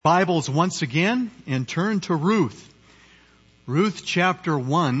Bibles once again and turn to Ruth. Ruth chapter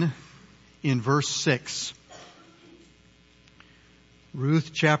 1 in verse 6. Ruth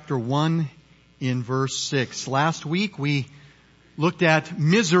chapter 1 in verse 6. Last week we looked at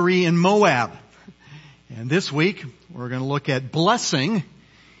misery in Moab. And this week we're going to look at blessing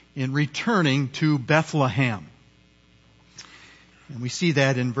in returning to Bethlehem. And we see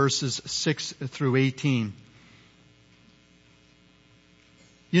that in verses 6 through 18.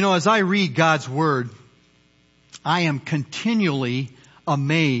 You know, as I read God's Word, I am continually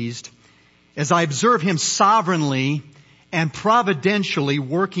amazed as I observe Him sovereignly and providentially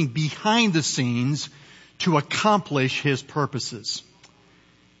working behind the scenes to accomplish His purposes.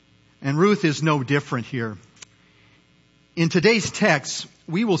 And Ruth is no different here. In today's text,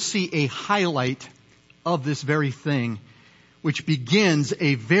 we will see a highlight of this very thing, which begins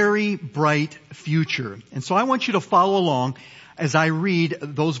a very bright future. And so I want you to follow along as I read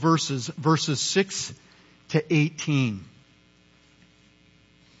those verses 6 to 18.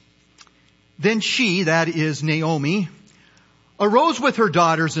 Then she, that is Naomi, arose with her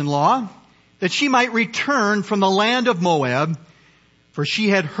daughters-in-law that she might return from the land of Moab, for she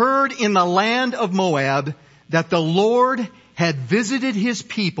had heard in the land of Moab that the Lord had visited His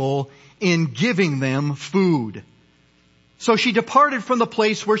people in giving them food. So she departed from the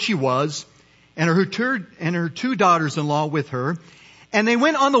place where she was, and her two daughters-in-law with her, and they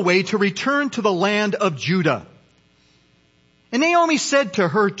went on the way to return to the land of Judah. And Naomi said to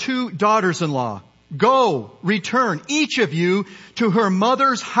her two daughters-in-law, "Go, return, each of you, to her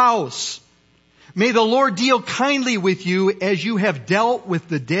mother's house. May the Lord deal kindly with you as you have dealt with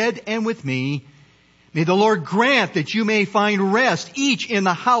the dead and with me. May the Lord grant that you may find rest, each in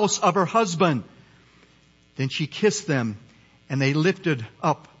the house of her husband." Then she kissed them, and they lifted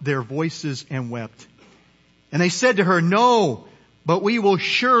up their voices and wept. And they said to her, "No, but we will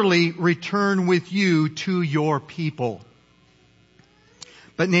surely return with you to your people."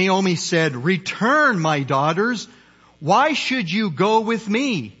 But Naomi said, "Return, my daughters. Why should you go with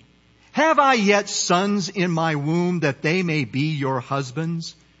me? Have I yet sons in my womb that they may be your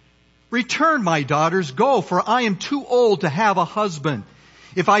husbands? Return, my daughters, go, for I am too old to have a husband.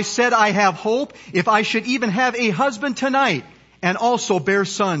 If I said I have hope, if I should even have a husband tonight, and also bear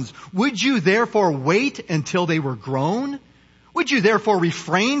sons, would you therefore wait until they were grown? Would you therefore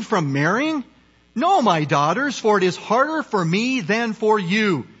refrain from marrying? No, my daughters, for it is harder for me than for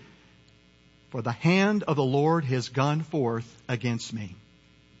you. For the hand of the Lord has gone forth against me."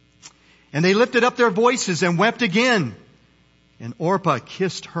 And they lifted up their voices and wept again. And Orpah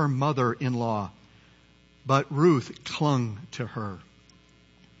kissed her mother-in-law, but Ruth clung to her.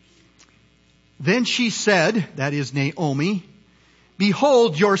 Then she said, that is Naomi,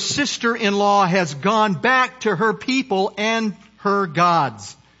 "Behold, your sister-in-law has gone back to her people and her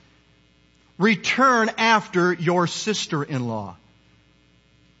gods. Return after your sister-in-law."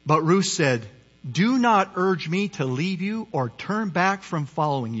 But Ruth said, "Do not urge me to leave you or turn back from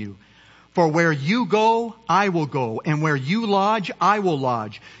following you. For where you go, I will go, and where you lodge, I will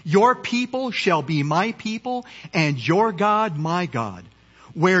lodge. Your people shall be my people, and your God my God.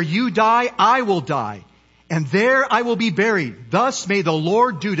 Where you die, I will die, and there I will be buried. Thus may the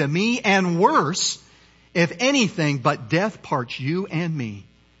Lord do to me, and worse, if anything but death parts you and me."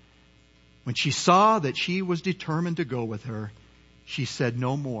 When she saw that she was determined to go with her, she said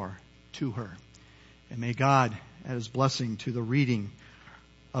no more to her. And may God add His blessing to the reading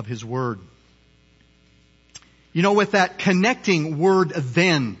of His Word. You know, with that connecting word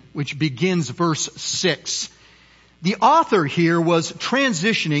 "then," which begins verse 6, the author here was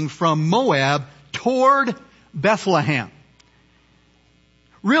transitioning from Moab toward Bethlehem.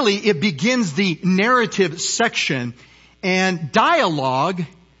 Really, it begins the narrative section, and dialogue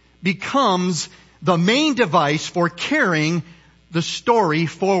becomes the main device for carrying the story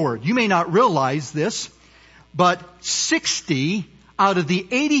forward. You may not realize this, but 60 out of the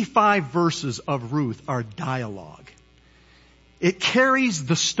 85 verses of Ruth are dialogue. It carries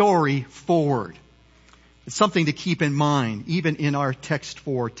the story forward. It's something to keep in mind, even in our text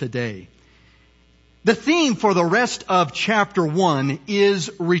for today. The theme for the rest of chapter 1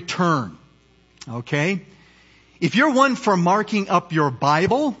 is return. Okay? If you're one for marking up your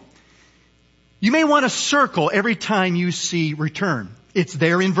Bible, you may want to circle every time you see return. It's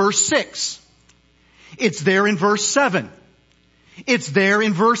there in verse 6. It's there in verse 7. It's there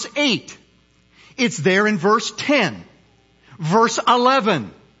in verse 8. It's there in verse 10. Verse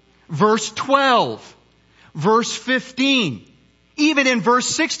 11. Verse 12. Verse 15. Even in verse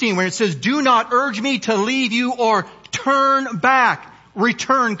 16 where it says, "Do not urge me to leave you or turn back."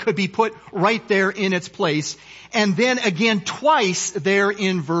 return could be put right there in its place. And then again twice there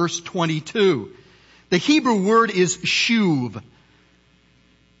in verse 22. The Hebrew word is shuv.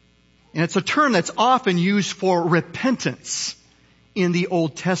 And it's a term that's often used for repentance in the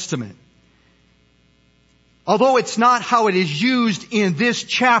Old Testament. Although it's not how it is used in this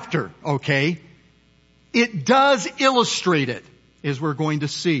chapter, okay, it does illustrate it, as we're going to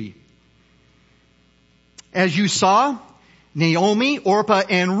see. As you saw, Naomi, Orpah,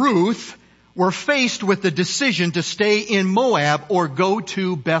 and Ruth were faced with the decision to stay in Moab or go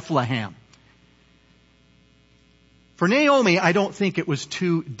to Bethlehem. For Naomi, I don't think it was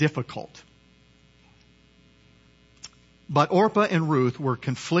too difficult. But Orpah and Ruth were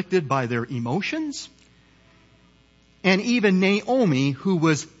conflicted by their emotions. And even Naomi, who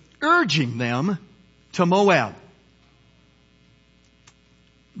was urging them to Moab.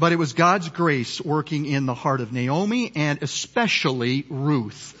 But it was God's grace working in the heart of Naomi and especially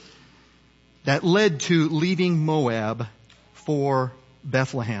Ruth that led to leaving Moab for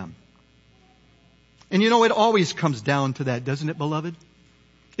Bethlehem. And you know, it always comes down to that, doesn't it, beloved?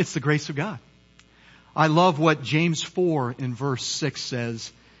 It's the grace of God. I love what James 4 in verse 6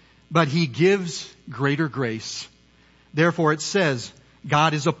 says, but He gives greater grace. Therefore it says,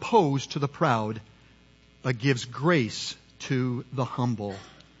 God is opposed to the proud, but gives grace to the humble.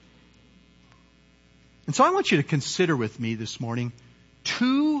 And so I want you to consider with me this morning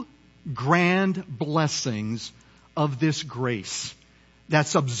 2 grand blessings of this grace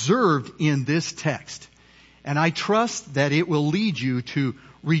that's observed in this text. And I trust that it will lead you to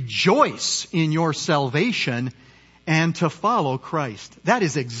rejoice in your salvation and to follow Christ. That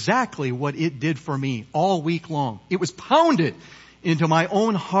is exactly what it did for me all week long. It was pounded into my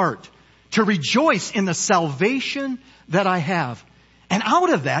own heart to rejoice in the salvation that I have. And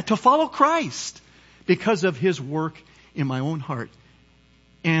out of that, to follow Christ because of His work in my own heart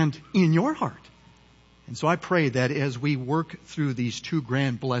and in your heart. And so I pray that as we work through these 2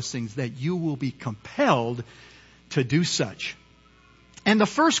 grand blessings, that you will be compelled to do such. And the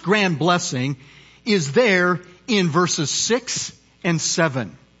first grand blessing is there in verses 6 and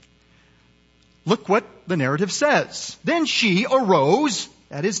 7. Look what the narrative says. Then she arose,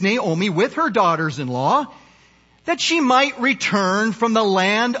 that is Naomi, with her daughters-in-law, that she might return from the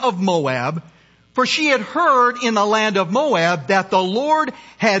land of Moab, for she had heard in the land of Moab that the Lord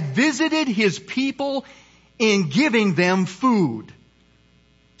had visited His people in giving them food.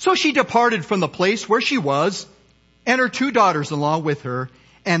 So she departed from the place where she was, and her 2 daughters-in-law with her,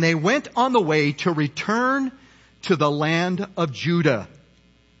 and they went on the way to return to the land of Judah.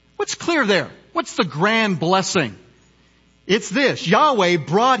 What's clear there? What's the grand blessing? It's this. Yahweh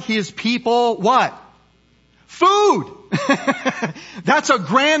brought His people what? Food! That's a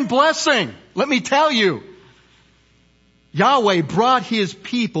grand blessing. Let me tell you. Yahweh brought His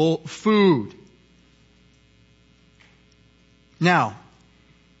people food. Now,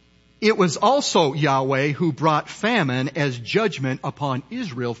 it was also Yahweh who brought famine as judgment upon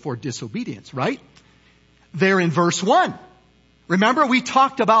Israel for disobedience, right? There in verse 1. Remember, we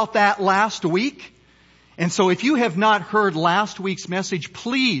talked about that last week. And so if you have not heard last week's message,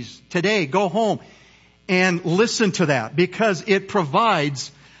 please, today, go home and listen to that, because it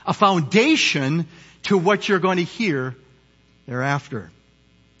provides a foundation to what you're going to hear thereafter.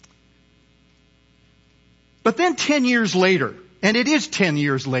 But then 10 years later, and it is 10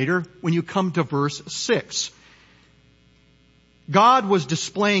 years later when you come to verse 6, God was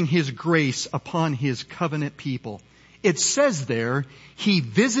displaying His grace upon His covenant people. It says there, He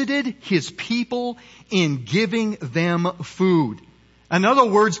visited His people in giving them food. In other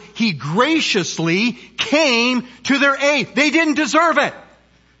words, He graciously came to their aid. They didn't deserve it,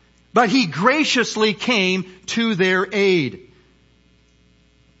 but He graciously came to their aid.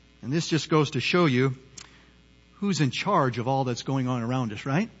 And this just goes to show you who's in charge of all that's going on around us,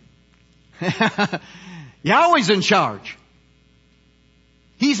 right? Yahweh's in charge.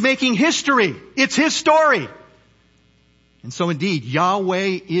 He's making history. It's His story. And so indeed,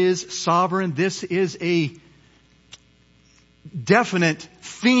 Yahweh is sovereign. This is a definite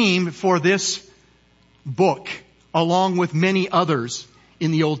theme for this book, along with many others in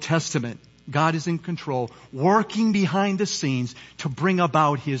the Old Testament. God is in control, working behind the scenes to bring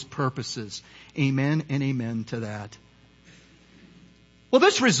about His purposes. Amen and amen to that. Well,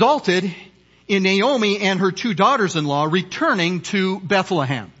 this resulted in Naomi and her 2 daughters-in-law returning to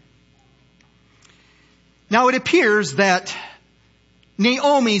Bethlehem. Now it appears that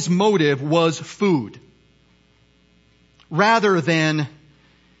Naomi's motive was food, rather than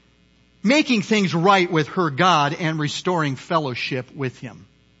making things right with her God and restoring fellowship with Him.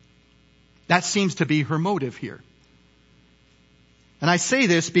 That seems to be her motive here. And I say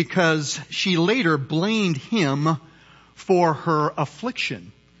this because she later blamed him for her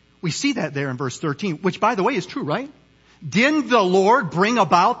affliction. We see that there in verse 13, which by the way is true, right? Didn't the Lord bring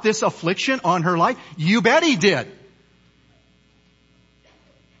about this affliction on her life? You bet He did.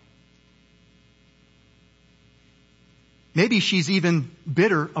 Maybe she's even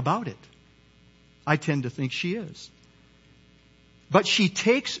bitter about it. I tend to think she is. But she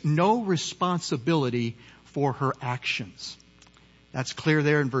takes no responsibility for her actions. That's clear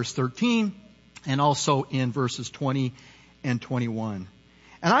there in verse 13 and also in verses 20 and 21.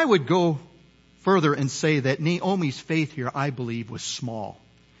 And I would go further and say that Naomi's faith here, I believe, was small.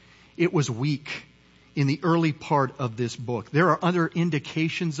 It was weak in the early part of this book. There are other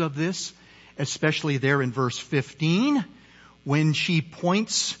indications of this, especially there in verse 15, when she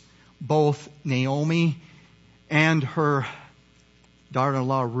points both Naomi and her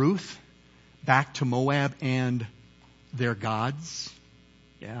daughter-in-law Ruth back to Moab and their gods.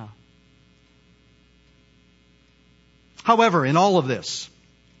 Yeah. However, in all of this,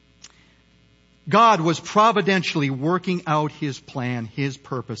 God was providentially working out His plan, His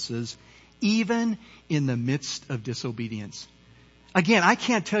purposes, even in the midst of disobedience. Again, I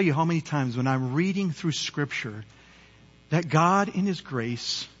can't tell you how many times when I'm reading through Scripture that God in His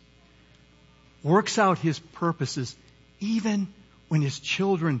grace works out His purposes even when His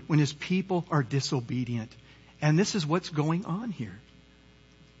children, when His people are disobedient. And this is what's going on here.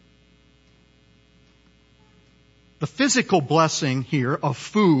 The physical blessing here of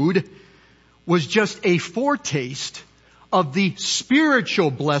food was just a foretaste of the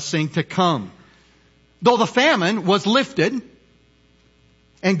spiritual blessing to come. Though the famine was lifted,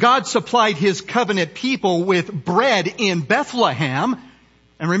 and God supplied His covenant people with bread in Bethlehem.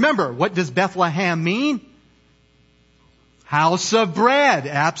 And remember, what does Bethlehem mean? House of bread,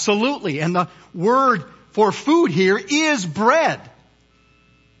 absolutely. And the word for food here is bread.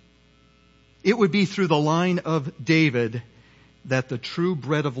 It would be through the line of David that the true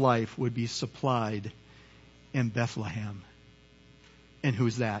bread of life would be supplied in Bethlehem. And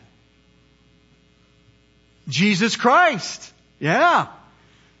who's that? Jesus Christ. Yeah.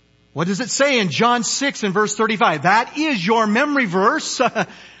 What does it say in John 6 and verse 35? That is your memory verse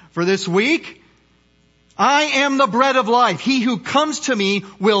for this week. I am the bread of life. He who comes to me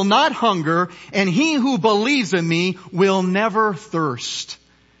will not hunger, and he who believes in me will never thirst.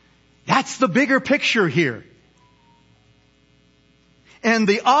 That's the bigger picture here. And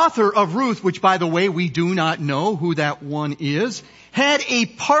the author of Ruth, which by the way we do not know who that one is, had a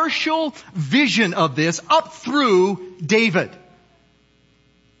partial vision of this up through David,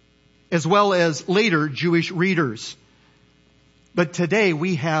 as well as later Jewish readers. But today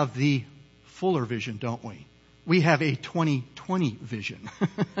we have the fuller vision, don't we? We have a 2020 vision.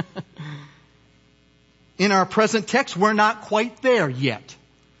 In our present text, we're not quite there yet.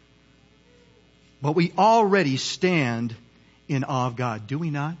 But we already stand in awe of God, do we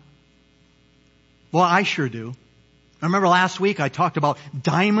not? Well, I sure do. I remember last week I talked about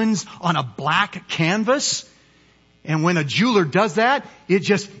diamonds on a black canvas. And when a jeweler does that, it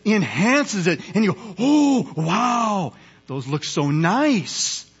just enhances it. And you go, oh, wow, those look so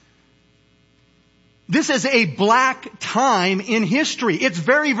nice. This is a black time in history. It's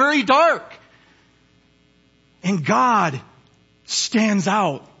very, very dark. And God stands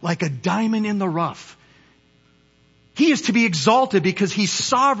out like a diamond in the rough. He is to be exalted because He's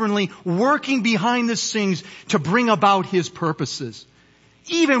sovereignly working behind the scenes to bring about His purposes.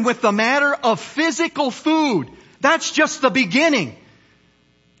 Even with the matter of physical food, that's just the beginning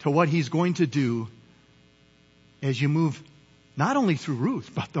to what He's going to do as you move not only through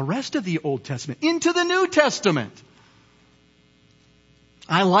Ruth, but the rest of the Old Testament into the New Testament.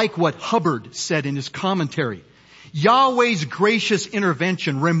 I like what Hubbard said in his commentary. Yahweh's gracious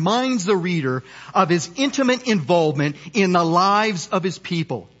intervention reminds the reader of His intimate involvement in the lives of His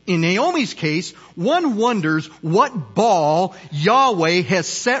people. In Naomi's case, one wonders what ball Yahweh has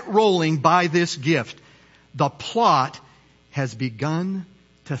set rolling by this gift. The plot has begun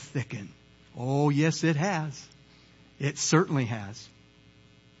to thicken. Oh, yes, it has. It certainly has.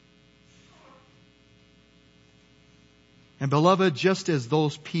 And beloved, just as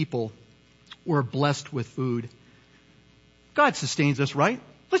those people were blessed with food, God sustains us, right?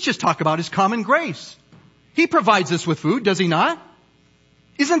 Let's just talk about His common grace. He provides us with food, does He not?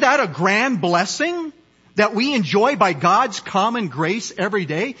 Isn't that a grand blessing that we enjoy by God's common grace every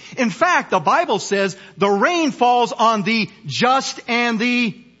day? In fact, the Bible says the rain falls on the just and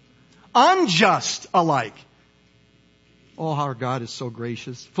the unjust alike. Oh, our God is so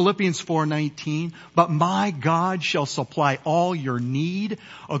gracious. Philippians 4:19, but my God shall supply all your need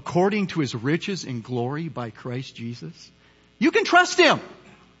according to His riches in glory by Christ Jesus. You can trust Him.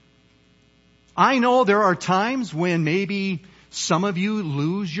 I know there are times when maybe some of you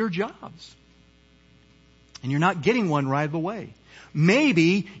lose your jobs. And you're not getting one right away.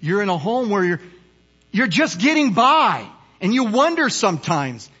 Maybe you're in a home where you're just getting by. And you wonder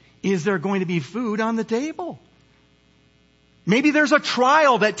sometimes, is there going to be food on the table? Maybe there's a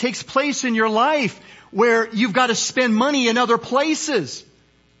trial that takes place in your life where you've got to spend money in other places.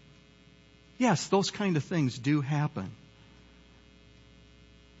 Yes, those kind of things do happen.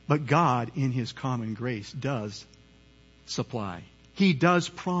 But God, in His common grace, does supply. He does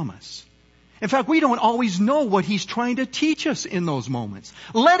promise. In fact, we don't always know what He's trying to teach us in those moments.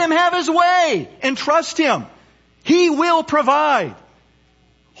 Let Him have His way and trust Him. He will provide.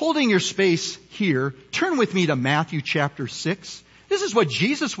 Holding your space here, turn with me to Matthew chapter 6. This is what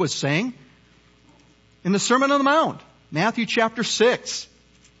Jesus was saying in the Sermon on the Mount. Matthew chapter 6.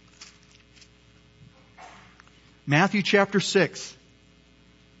 Matthew chapter 6.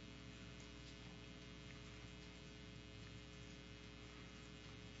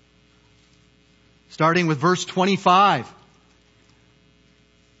 Starting with verse 25.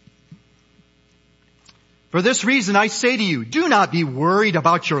 For this reason I say to you, do not be worried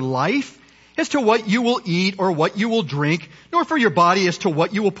about your life as to what you will eat or what you will drink, nor for your body as to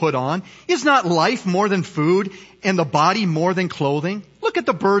what you will put on. Is not life more than food, and the body more than clothing? Look at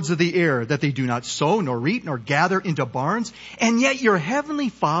the birds of the air, that they do not sow, nor reap, nor gather into barns, and yet your heavenly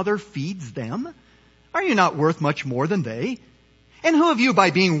Father feeds them. Are you not worth much more than they? And who of you,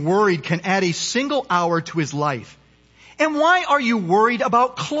 by being worried, can add a single hour to his life? And why are you worried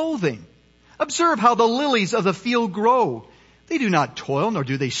about clothing? Observe how the lilies of the field grow. They do not toil, nor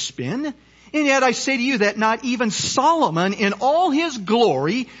do they spin. And yet I say to you that not even Solomon in all his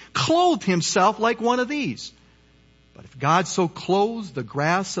glory clothed himself like one of these. But if God so clothes the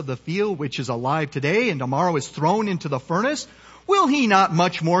grass of the field, which is alive today and tomorrow is thrown into the furnace, will He not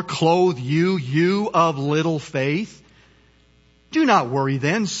much more clothe you, you of little faith? Do not worry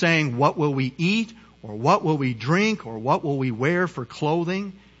then, saying, what will we eat, or what will we drink, or what will we wear for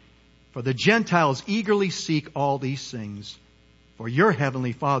clothing? For the Gentiles eagerly seek all these things. For your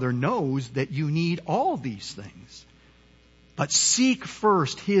heavenly Father knows that you need all these things. But seek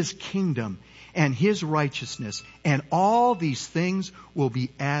first His kingdom and His righteousness, and all these things will be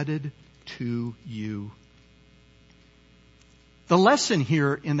added to you. The lesson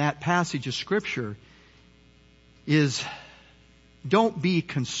here in that passage of Scripture is, don't be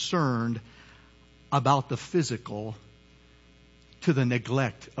concerned about the physical to the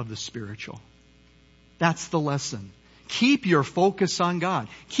neglect of the spiritual. That's the lesson. Keep your focus on God.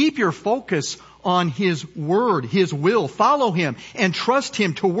 Keep your focus on His Word, His will. Follow Him and trust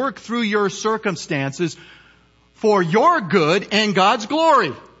Him to work through your circumstances for your good and God's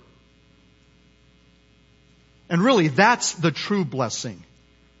glory. And really, that's the true blessing.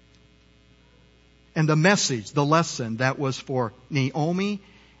 And the message, the lesson that was for Naomi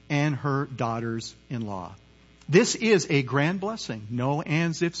and her daughters-in-law. This is a grand blessing. No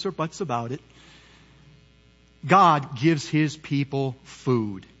ands, ifs, or buts about it. God gives His people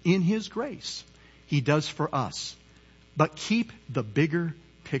food in His grace. He does for us. But keep the bigger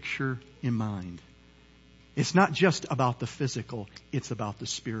picture in mind. It's not just about the physical, it's about the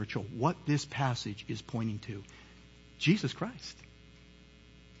spiritual. What this passage is pointing to. Jesus Christ.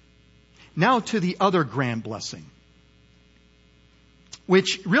 Now to the other grand blessing,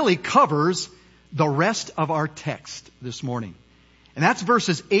 which really covers the rest of our text this morning. And that's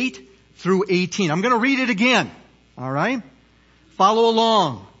verses 8 through 18. I'm going to read it again. All right? Follow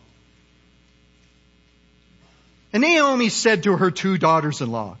along. And Naomi said to her two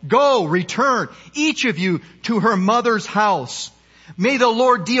daughters-in-law, go, return, each of you to her mother's house. May the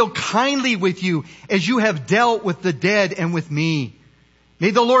Lord deal kindly with you as you have dealt with the dead and with me. May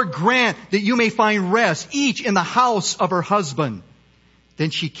the Lord grant that you may find rest, each in the house of her husband.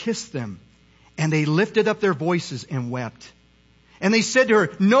 Then she kissed them, and they lifted up their voices and wept. And they said to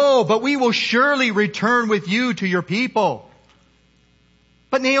her, no, but we will surely return with you to your people.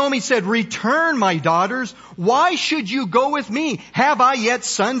 But Naomi said, return, my daughters. Why should you go with me? Have I yet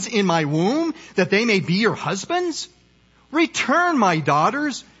sons in my womb, that they may be your husbands? Return, my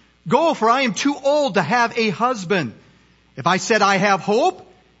daughters. Go, for I am too old to have a husband. If I said I have hope,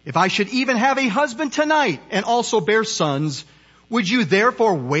 if I should even have a husband tonight and also bear sons, would you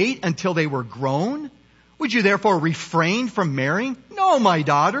therefore wait until they were grown? Would you therefore refrain from marrying? No, my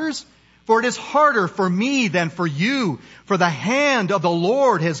daughters, for it is harder for me than for you, for the hand of the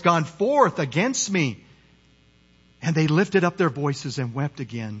Lord has gone forth against me. And they lifted up their voices and wept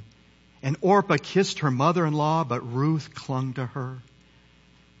again. And Orpah kissed her mother-in-law, but Ruth clung to her.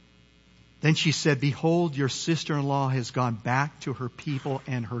 Then she said, behold, your sister-in-law has gone back to her people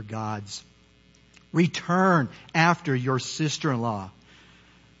and her gods. Return after your sister-in-law.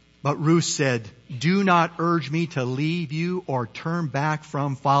 But Ruth said, do not urge me to leave you or turn back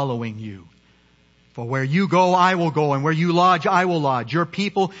from following you. For where you go, I will go, and where you lodge, I will lodge. Your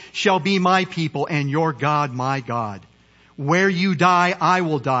people shall be my people, and your God, my God. Where you die, I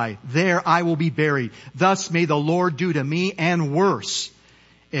will die. There I will be buried. Thus may the Lord do to me, and worse,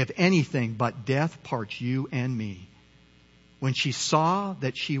 if anything but death parts you and me. When she saw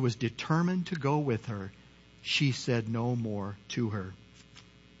that she was determined to go with her, she said no more to her.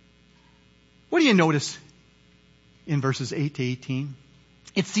 What do you notice in verses 8 to 18?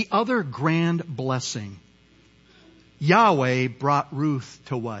 It's the other grand blessing. Yahweh brought Ruth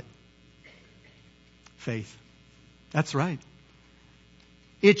to what? Faith. That's right.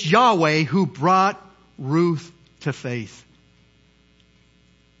 It's Yahweh who brought Ruth to faith.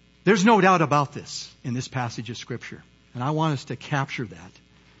 There's no doubt about this in this passage of Scripture. And I want us to capture that.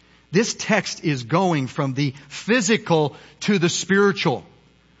 This text is going from the physical to the spiritual.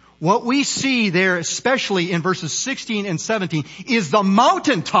 What we see there, especially in verses 16 and 17, is the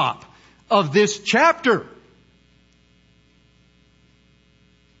mountaintop of this chapter.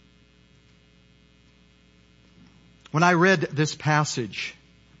 When I read this passage,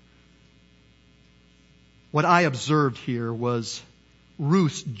 what I observed here was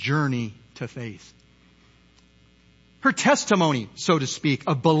Ruth's journey to faith. Her testimony, so to speak,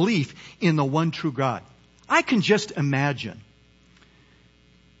 of belief in the one true God. I can just imagine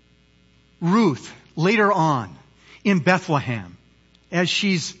Ruth later on in Bethlehem as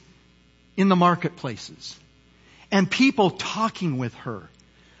she's in the marketplaces and people talking with her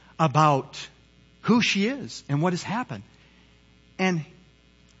about who she is and what has happened and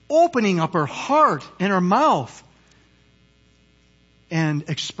opening up her heart and her mouth and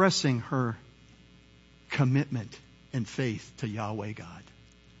expressing her commitment and faith to Yahweh God.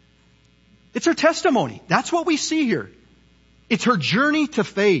 It's her testimony. That's what we see here. It's her journey to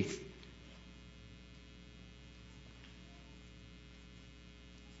faith.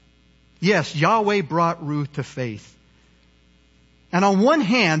 Yes, Yahweh brought Ruth to faith. And on one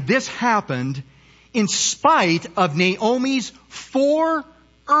hand, this happened in spite of Naomi's 4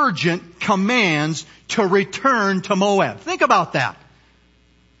 urgent commands to return to Moab. Think about that.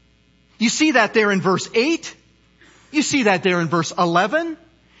 You see that there in verse 8. You see that there in verse 11.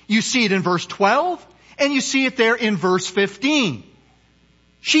 You see it in verse 12. And you see it there in verse 15.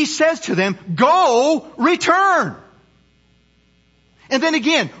 She says to them, go, return. And then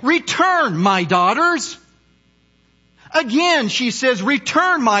again, return, my daughters. Again, she says,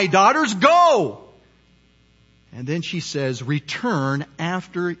 return, my daughters, go. And then she says, return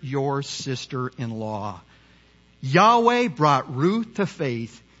after your sister-in-law. Yahweh brought Ruth to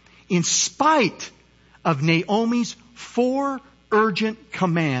faith in spite of Naomi's 4 urgent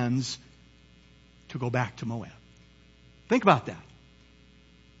commands to go back to Moab. Think about that.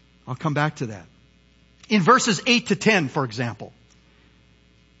 I'll come back to that. In verses 8 to 10, for example,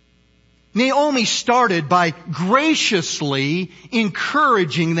 Naomi started by graciously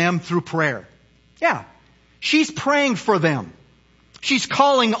encouraging them through prayer. Yeah, she's praying for them. She's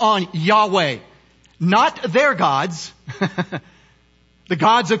calling on Yahweh, not their gods, the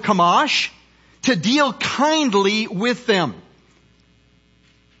gods of Chemosh, to deal kindly with them.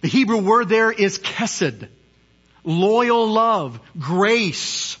 The Hebrew word there is chesed, loyal love,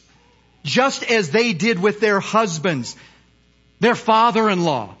 grace, just as they did with their husbands, their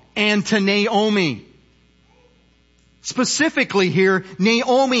father-in-law, and to Naomi. Specifically here,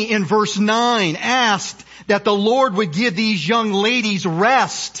 Naomi in verse 9 asked that the Lord would give these young ladies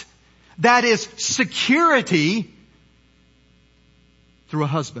rest. That is security through a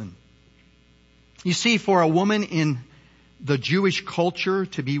husband. You see, for a woman in the Jewish culture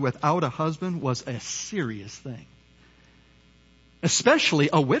to be without a husband was a serious thing. Especially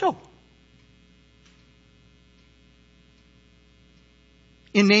a widow.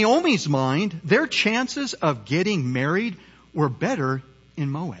 In Naomi's mind, their chances of getting married were better in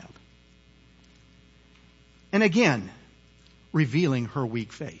Moab. And again, revealing her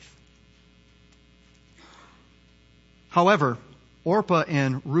weak faith. However, Orpah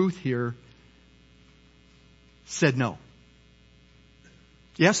and Ruth here said no.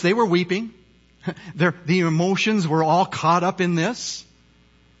 Yes, they were weeping. The emotions were all caught up in this.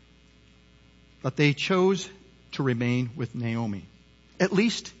 But they chose to remain with Naomi. At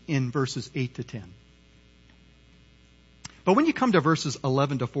least in verses 8 to 10. But when you come to verses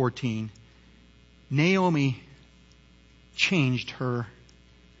 11 to 14, Naomi changed her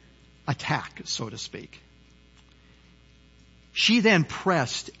attack, so to speak. She then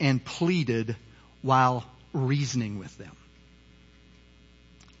pressed and pleaded while reasoning with them.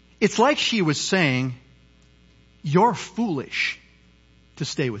 It's like she was saying, you're foolish to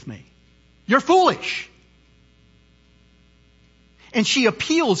stay with me. You're foolish. And she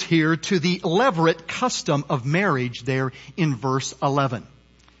appeals here to the levirate custom of marriage there in verse 11.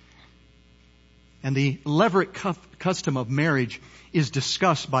 And the levirate custom of marriage is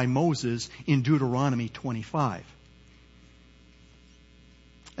discussed by Moses in Deuteronomy 25.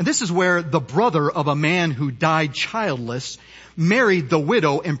 And this is where the brother of a man who died childless married the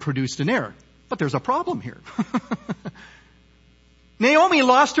widow and produced an heir. But there's a problem here. Naomi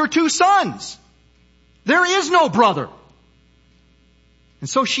lost her 2 sons. There is no brother. And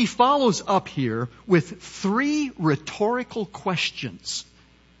so she follows up here with 3 rhetorical questions.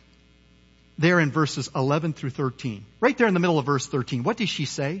 There in verses 11 through 13. Right there in the middle of verse 13. What does she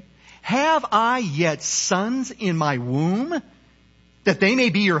say? Have I yet sons in my womb, that they may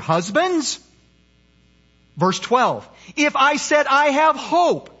be your husbands? Verse 12. If I said I have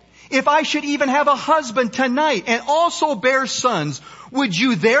hope, if I should even have a husband tonight and also bear sons, would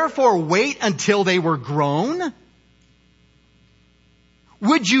you therefore wait until they were grown?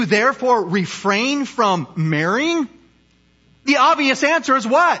 Would you therefore refrain from marrying? The obvious answer is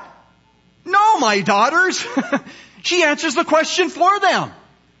what? No, my daughters. She answers the question for them.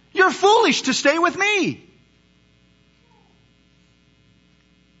 You're foolish to stay with me.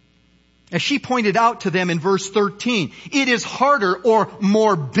 As she pointed out to them in verse 13, it is harder or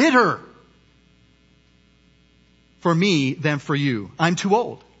more bitter for me than for you. I'm too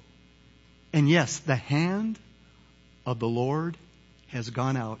old. And yes, the hand of the Lord has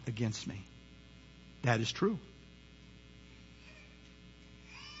gone out against me. That is true.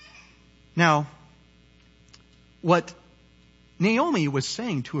 Now, what Naomi was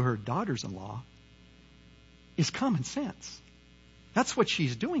saying to her daughters-in-law is common sense. That's what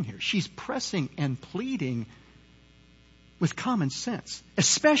she's doing here. She's pressing and pleading with common sense,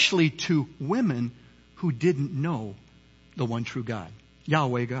 especially to women who didn't know the one true God,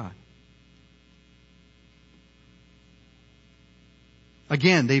 Yahweh God.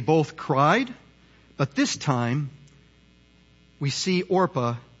 Again, they both cried, but this time we see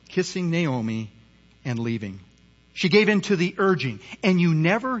Orpah kissing Naomi and leaving. She gave in to the urging, and you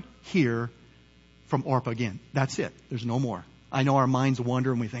never hear from Orpah again. That's it. There's no more. I know our minds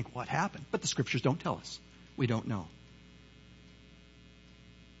wander and we think, what happened? But the scriptures don't tell us. We don't know.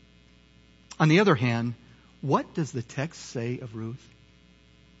 On the other hand, what does the text say of Ruth?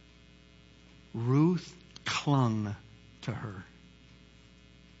 Ruth clung to her.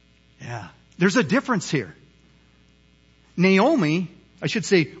 Yeah, there's a difference here. Naomi, I should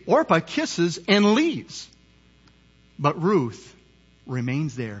say, Orpah kisses and leaves. But Ruth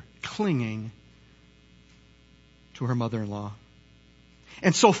remains there, clinging to her mother-in-law.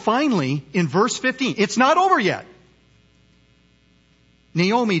 And so finally, in verse 15, it's not over yet.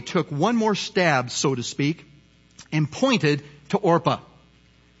 Naomi took one more stab, so to speak, and pointed to Orpah.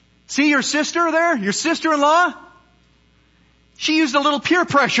 See your sister there? Your sister-in-law? She used a little peer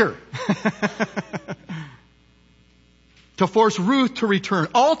pressure to force Ruth to return,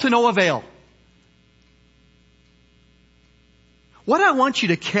 all to no avail. What I want you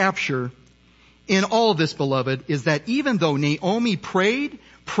to capture in all of this, beloved, is that even though Naomi prayed,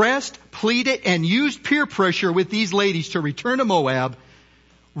 pressed, pleaded, and used peer pressure with these ladies to return to Moab,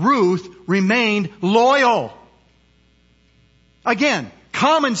 Ruth remained loyal. Again,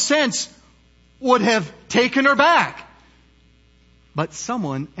 common sense would have taken her back. But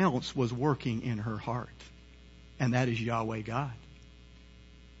someone else was working in her heart. And that is Yahweh God.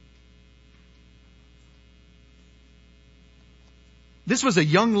 This was a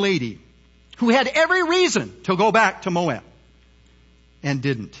young lady who had every reason to go back to Moab and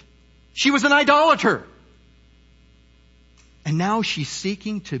didn't. She was an idolater. And now she's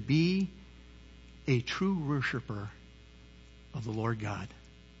seeking to be a true worshiper of the Lord God.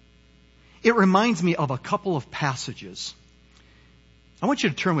 It reminds me of a couple of passages. I want you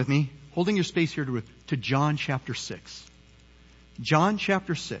to turn with me, holding your space here, to John chapter 6. John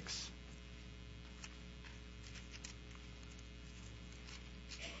chapter 6.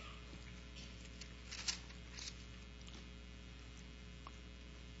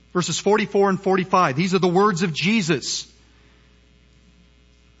 Verses 44 and 45. These are the words of Jesus.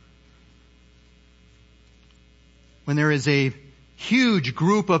 When there is a huge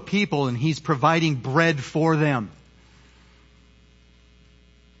group of people and He's providing bread for them.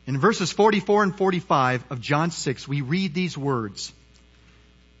 In verses 44 and 45 of John 6, we read these words.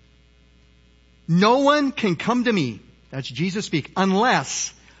 No one can come to me, that's Jesus speak,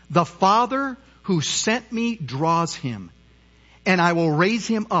 unless the Father who sent me draws him. and I will raise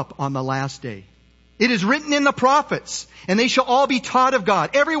him up on the last day. It is written in the prophets, and they shall all be taught of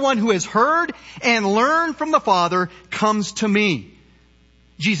God. Everyone who has heard and learned from the Father comes to me.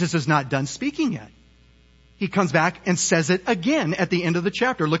 Jesus is not done speaking yet. He comes back and says it again at the end of the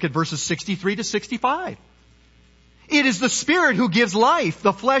chapter. Look at verses 63 to 65. It is the Spirit who gives life.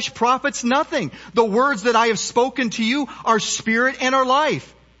 The flesh profits nothing. The words that I have spoken to you are spirit and are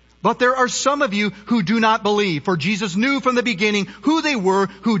life. But there are some of you who do not believe. For Jesus knew from the beginning who they were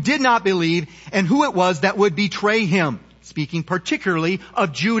who did not believe and who it was that would betray him. Speaking particularly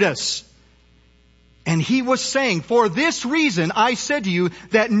of Judas. And he was saying, for this reason I said to you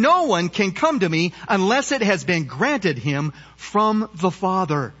that no one can come to me unless it has been granted him from the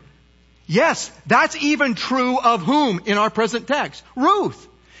Father. Yes, that's even true of whom in our present text? Ruth.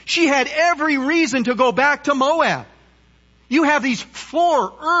 She had every reason to go back to Moab. You have these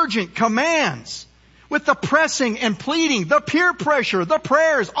 4 urgent commands with the pressing and pleading, the peer pressure, the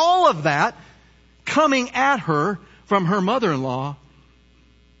prayers, all of that coming at her from her mother-in-law,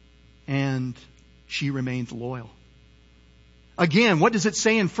 and she remains loyal. Again, what does it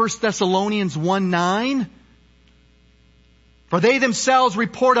say in 1 Thessalonians 1:9? For they themselves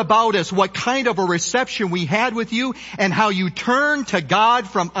report about us what kind of a reception we had with you and how you turned to God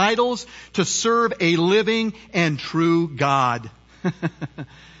from idols to serve a living and true God.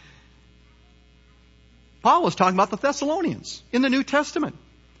 Paul was talking about the Thessalonians in the New Testament.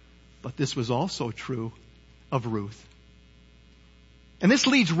 But this was also true of Ruth. And this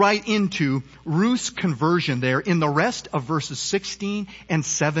leads right into Ruth's conversion there in the rest of verses 16 and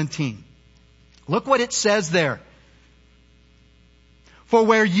 17. Look what it says there. For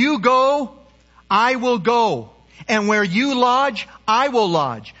where you go, I will go. And where you lodge, I will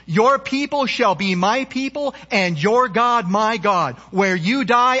lodge. Your people shall be my people, and your God my God. Where you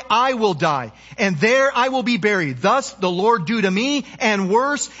die, I will die. And there I will be buried. Thus the Lord do to me, and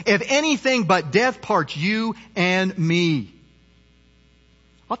worse, if anything but death parts you and me.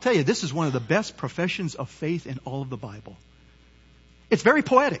 I'll tell you, this is one of the best professions of faith in all of the Bible. It's very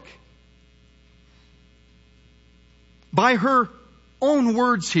poetic. By her own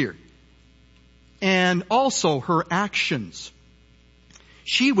words here, and also her actions,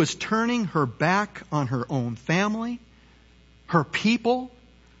 she was turning her back on her own family, her people,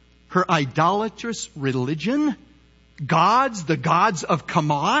 her idolatrous religion, the gods of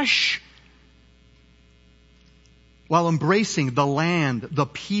Chemosh, while embracing the land, the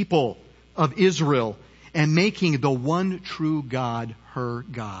people of Israel, and making the one true God her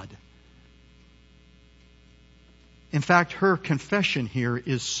God. In fact, her confession here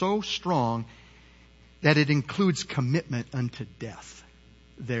is so strong that it includes commitment unto death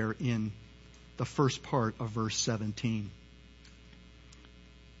there in the first part of verse 17.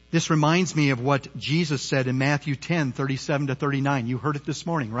 This reminds me of what Jesus said in Matthew 10:37 to 39. You heard it this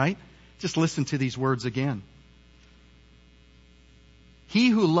morning, right? Just listen to these words again. He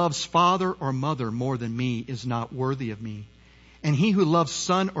who loves father or mother more than me is not worthy of me. And he who loves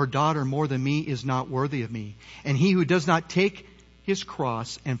son or daughter more than me is not worthy of me. And he who does not take his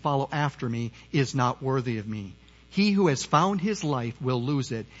cross and follow after me is not worthy of me. He who has found his life will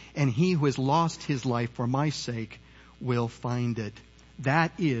lose it, and he who has lost his life for my sake will find it.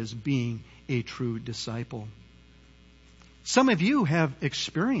 That is being a true disciple. Some of you have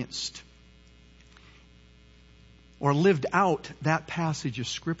experienced or lived out that passage of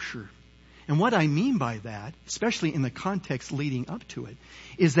Scripture. And what I mean by that, especially in the context leading up to it,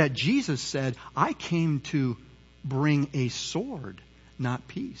 is that Jesus said, I came to bring a sword, not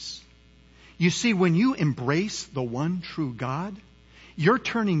peace. You see, when you embrace the one true God, you're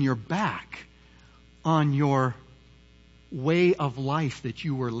turning your back on your way of life that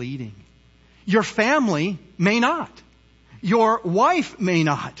you were leading. Your family may not. Your wife may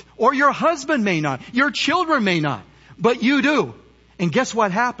not. Or your husband may not. Your children may not. But you do. And guess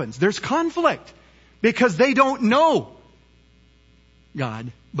what happens? There's conflict. Because they don't know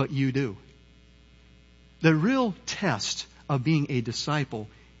God, but you do. The real test of being a disciple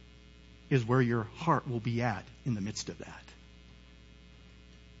is where your heart will be at in the midst of that.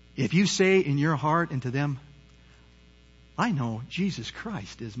 If you say in your heart and to them, I know Jesus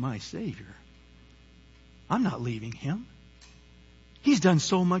Christ is my Savior. I'm not leaving Him. He's done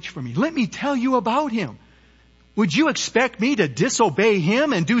so much for me. Let me tell you about Him. Would you expect me to disobey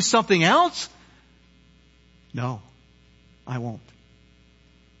Him and do something else? No, I won't.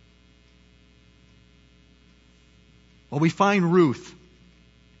 Well, we find Ruth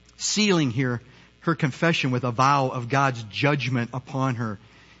sealing here her confession with a vow of God's judgment upon her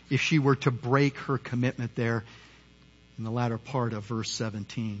if she were to break her commitment there in the latter part of verse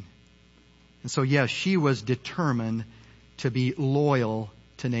 17. And so, yes, she was determined to be loyal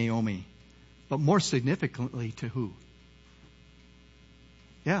to Naomi. But more significantly, to who?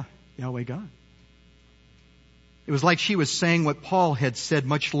 Yeah, Yahweh God. It was like she was saying what Paul had said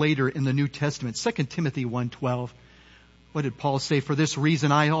much later in the New Testament, 2 Timothy 1:12. What did Paul say? For this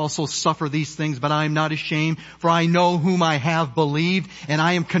reason I also suffer these things, but I am not ashamed, for I know whom I have believed, and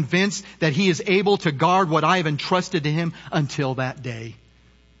I am convinced that he is able to guard what I have entrusted to him until that day.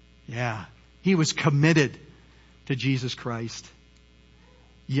 Yeah, he was committed to Jesus Christ.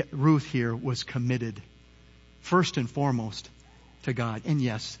 Yet Ruth here was committed, first and foremost, to God, and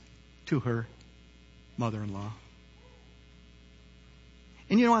yes, to her mother-in-law.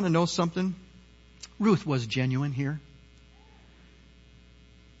 And you want to know something? Ruth was genuine here.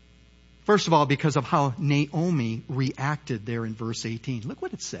 First of all, because of how Naomi reacted there in verse 18. Look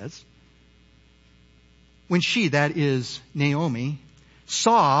what it says. When she, that is Naomi,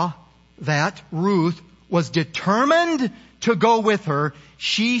 saw that Ruth was determined to go with her,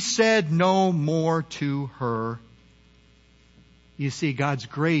 she said no more to her. You see, God's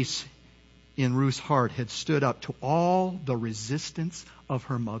grace in Ruth's heart had stood up to all the resistance of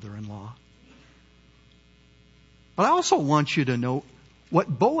her mother-in-law. But I also want you to note what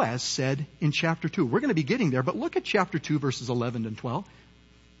Boaz said in chapter 2. We're going to be getting there, but look at chapter 2, verses 11 and 12.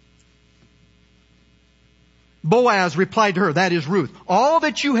 Boaz replied to her, that is Ruth, all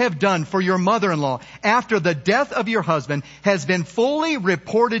that you have done for your mother-in-law after the death of your husband has been fully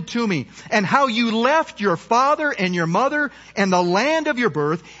reported to me, and how you left your father and your mother and the land of your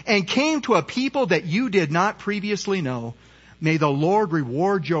birth and came to a people that you did not previously know. May the Lord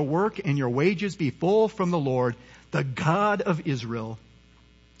reward your work and your wages be full from the Lord, the God of Israel,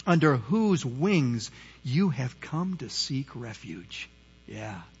 under whose wings you have come to seek refuge.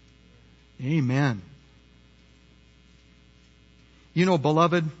 Yeah. Amen. You know,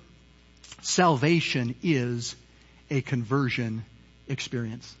 beloved, salvation is a conversion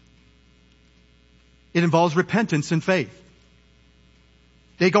experience. It involves repentance and faith.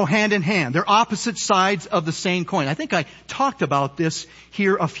 They go hand in hand. They're opposite sides of the same coin. I think I talked about this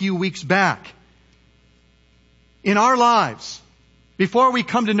here a few weeks back. In our lives, before we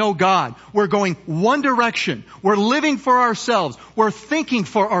come to know God, we're going one direction. We're living for ourselves. We're thinking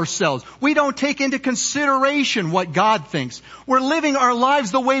for ourselves. We don't take into consideration what God thinks. We're living our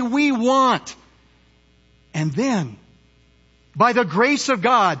lives the way we want. And then, by the grace of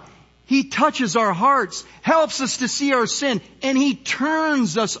God, He touches our hearts, helps us to see our sin, and He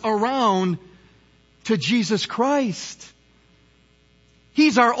turns us around to Jesus Christ.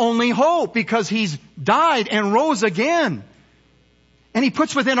 He's our only hope because He's died and rose again. And He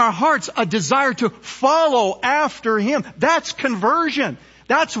puts within our hearts a desire to follow after Him. That's conversion.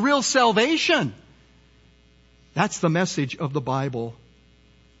 That's real salvation. That's the message of the Bible.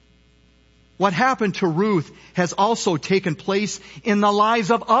 What happened to Ruth has also taken place in the lives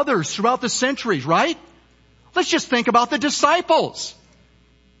of others throughout the centuries, right? Let's just think about the disciples.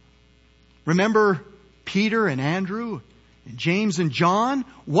 Remember Peter and Andrew and James and John?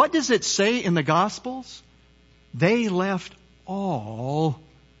 What does it say in the Gospels? They left all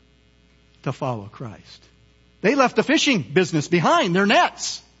to follow Christ. They left the fishing business behind, their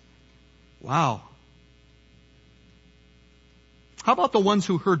nets. Wow. How about the ones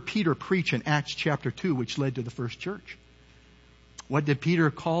who heard Peter preach in Acts chapter 2, which led to the first church? What did Peter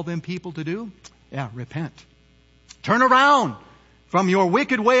call them people to do? Yeah, repent. Turn around from your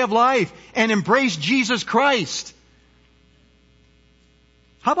wicked way of life and embrace Jesus Christ.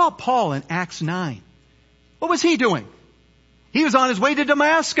 How about Paul in Acts 9? What was he doing? He was on his way to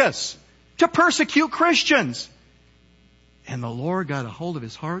Damascus to persecute Christians. And the Lord got a hold of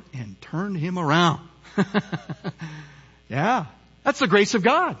his heart and turned him around. Yeah, that's the grace of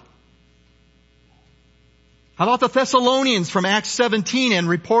God. How about the Thessalonians from Acts 17 and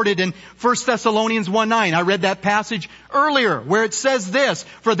reported in 1 Thessalonians 1:9? I read that passage earlier where it says this,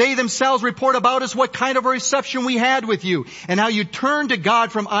 for they themselves report about us what kind of a reception we had with you and how you turned to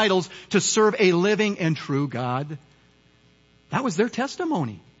God from idols to serve a living and true God. That was their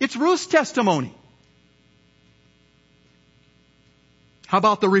testimony. It's Ruth's testimony. How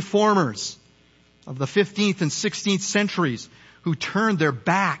about the reformers of the 15th and 16th centuries who turned their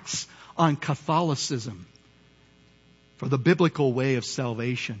backs on Catholicism for the biblical way of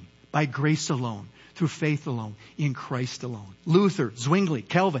salvation by grace alone, through faith alone, in Christ alone? Luther, Zwingli,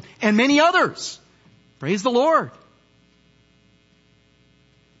 Calvin, and many others. Praise the Lord.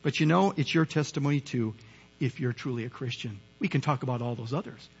 But you know, it's your testimony too if you're truly a Christian. We can talk about all those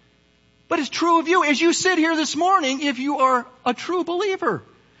others. But it's true of you as you sit here this morning if you are a true believer.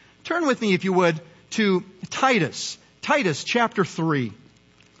 Turn with me, if you would, to Titus. Titus chapter 3.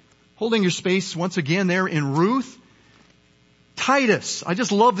 Holding your space once again there in Ruth. Titus, I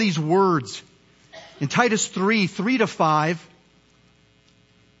just love these words. In Titus 3:3-5,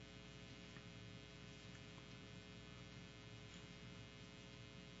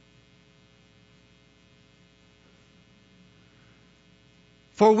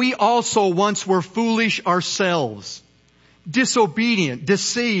 for we also once were foolish ourselves, disobedient,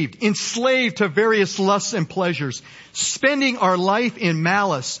 deceived, enslaved to various lusts and pleasures, spending our life in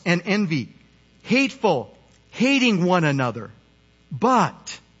malice and envy, hateful, hating one another.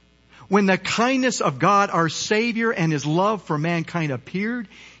 But when the kindness of God our Savior and His love for mankind appeared,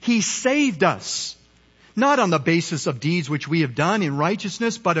 He saved us, not on the basis of deeds which we have done in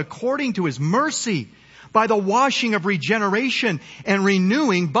righteousness, but according to His mercy, by the washing of regeneration and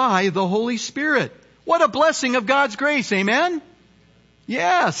renewing by the Holy Spirit. What a blessing of God's grace, amen?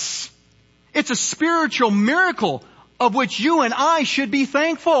 Yes. It's a spiritual miracle of which you and I should be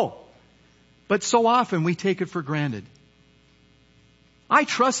thankful. But so often we take it for granted. I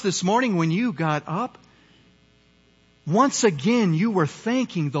trust this morning when you got up, once again you were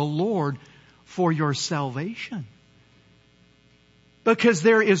thanking the Lord for your salvation. Because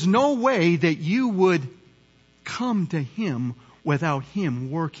there is no way that you would come to Him without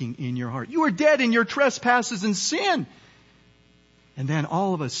Him working in your heart. You were dead in your trespasses and sin. And then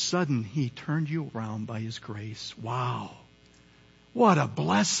all of a sudden He turned you around by His grace. Wow. What a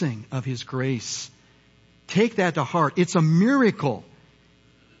blessing of His grace. Take that to heart. It's a miracle.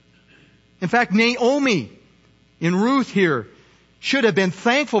 In fact, Naomi in Ruth here should have been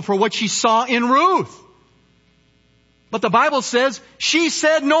thankful for what she saw in Ruth. But the Bible says she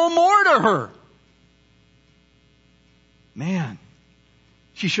said no more to her. Man,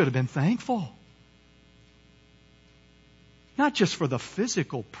 she should have been thankful. Not just for the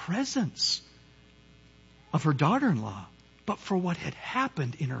physical presence of her daughter-in-law, but for what had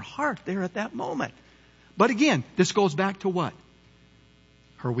happened in her heart there at that moment. But again, this goes back to what?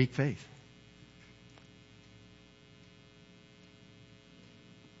 Her weak faith.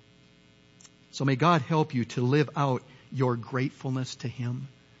 So may God help you to live out your gratefulness to Him.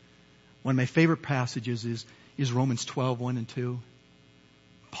 One of my favorite passages is Romans 12:1-2.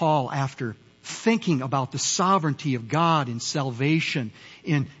 Paul, after thinking about the sovereignty of God in salvation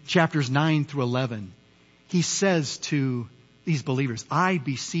in chapters 9-11, he says to these believers, I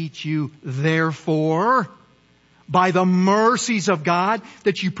beseech you, therefore, by the mercies of God,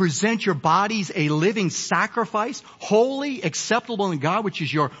 that you present your bodies a living sacrifice, holy, acceptable in God, which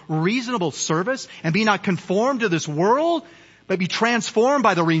is your reasonable service, and be not conformed to this world, but be transformed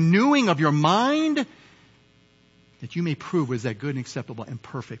by the renewing of your mind, that you may prove what is that good and acceptable and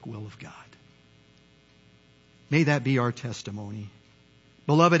perfect will of God. May that be our testimony.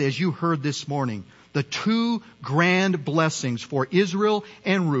 Beloved, as you heard this morning, the two grand blessings for Israel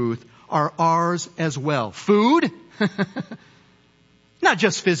and Ruth are ours as well. Food, not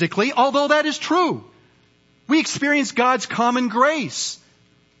just physically, although that is true. We experience God's common grace,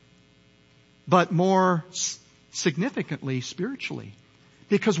 but more significantly spiritually,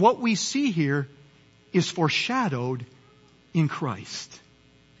 because what we see here is foreshadowed in Christ.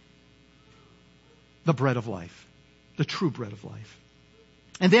 The bread of life, the true bread of life.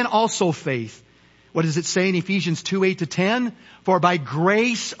 And then also faith. What does it say in Ephesians 2:8-10? For by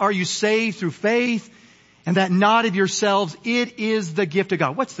grace are you saved through faith, and that not of yourselves, it is the gift of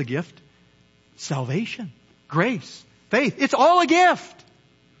God. What's the gift? Salvation, grace, faith. It's all a gift.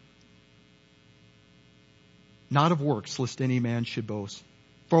 Not of works, lest any man should boast.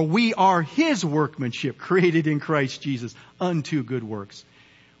 For we are His workmanship, created in Christ Jesus, unto good works,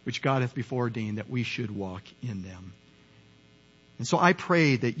 which God hath before ordained that we should walk in them. And so I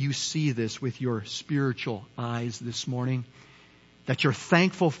pray that you see this with your spiritual eyes this morning, that you're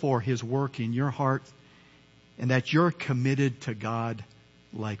thankful for His work in your heart, and that you're committed to God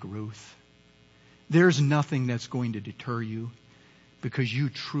like Ruth. There's nothing that's going to deter you because you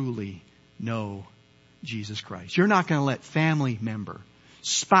truly know Jesus Christ. You're not going to let family member,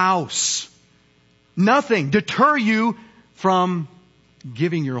 spouse, nothing deter you from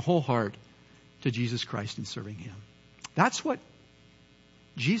giving your whole heart to Jesus Christ and serving Him. That's what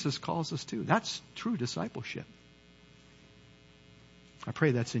Jesus calls us to. That's true discipleship. I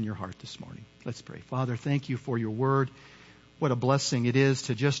pray that's in your heart this morning. Let's pray. Father, thank you for your word. What a blessing it is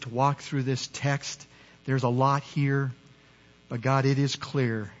to just walk through this text. There's a lot here, but God, it is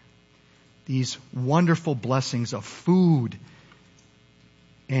clear. These wonderful blessings of food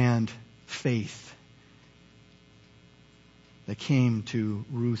and faith that came to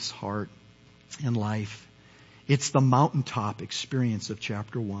Ruth's heart and life. It's the mountaintop experience of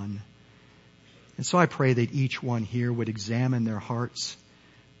chapter 1. And so I pray that each one here would examine their hearts,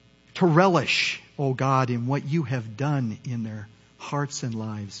 to relish, O God, in what you have done in their hearts and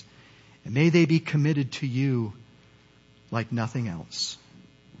lives. And may they be committed to you like nothing else.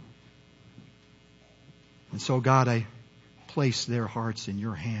 And so, God, I place their hearts in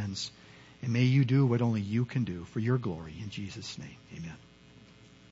your hands. And may you do what only you can do for your glory. In Jesus' name, amen.